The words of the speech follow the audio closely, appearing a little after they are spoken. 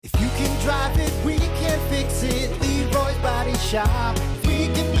drive it, we can fix it. Leroy's Body Shop. We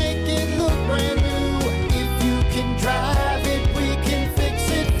can make it look brand new. If you can drive it, we can fix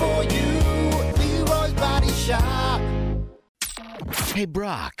it for you. Leroy's Body Shop. Hey,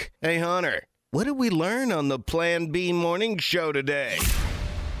 Brock. Hey, Hunter. What did we learn on the Plan B morning show today?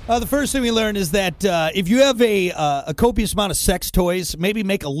 The first thing we learned is that if you have a copious amount of sex toys, maybe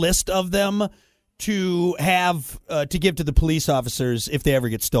make a list of them to have to give to the police officers if they ever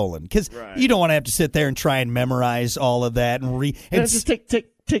get stolen. Because you don't want to have to sit there and try and memorize all of that and just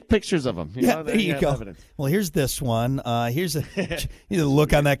take pictures of them. There you go. Evidence. Well, here's this one. Here's the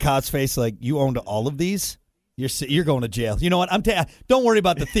look on that cop's face like, you owned all of these? You're going to jail. You know what? Don't worry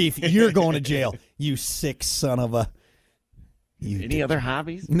about the thief. You're going to jail. You sick son of a. Any other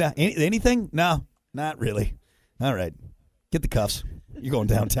hobbies? No, anything? No, not really. All right. Get the cuffs. You're going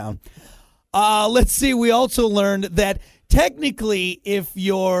downtown. Let's see. We also learned that technically if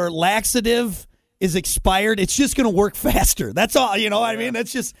your laxative is expired, it's just going to work faster. That's all. You know what I mean?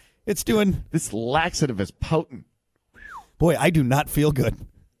 That's just, it's doing. This laxative is potent. Boy, I do not feel good.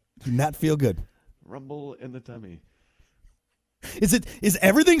 Do not feel good. Rumble in the tummy. Is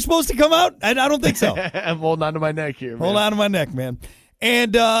everything supposed to come out? I don't think so. I'm holding on to my neck here, man. Hold on to my neck, man.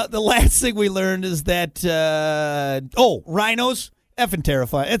 And the last thing we learned is that, rhinos, effing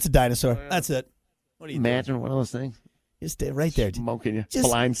terrifying. It's a dinosaur. That's it. What do you imagine one of those things? Just right there. Smoking you.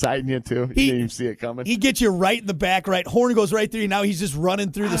 Blindsiding you, too. You didn't even see it coming. He gets you right in the back, right? Horn goes right through you. Now he's just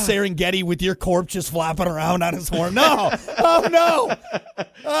running through the Serengeti with your corpse just flopping around on his horn. No. Oh, no.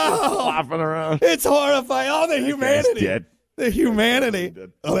 Oh. Flopping around. It's horrifying. Oh, the humanity. Dead. The humanity.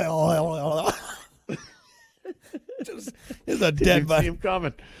 It's a dead body. See him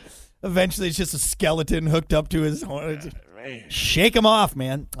coming. Eventually, it's just a skeleton hooked up to his horn. Shake him off,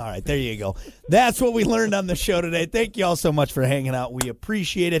 man. All right, there you go. That's what we learned on the show today. Thank you all so much for hanging out. We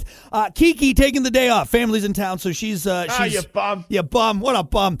appreciate it. Kiki taking the day off. Family's in town, so she's you bum. You bum. What a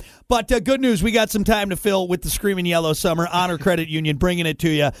bum. But good news, we got some time to fill with the Screaming Yellow Summer Honor Credit Union bringing it to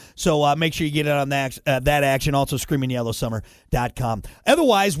you. So make sure you get it on that action. Also, screamingyellowsummer.com.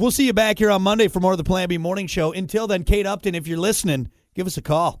 Otherwise, we'll see you back here on Monday for more of the Plan B Morning Show. Until then, Kate Upton, if you're listening, give us a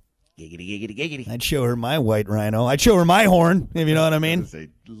call. Giggity, giggity, giggity. I'd show her my white rhino. I'd show her my horn, if you know what I mean. It's a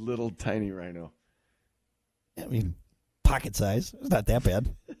little tiny rhino. I mean, pocket size. It's not that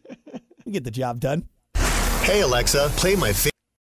bad. You get the job done. Hey, Alexa, play my favorite.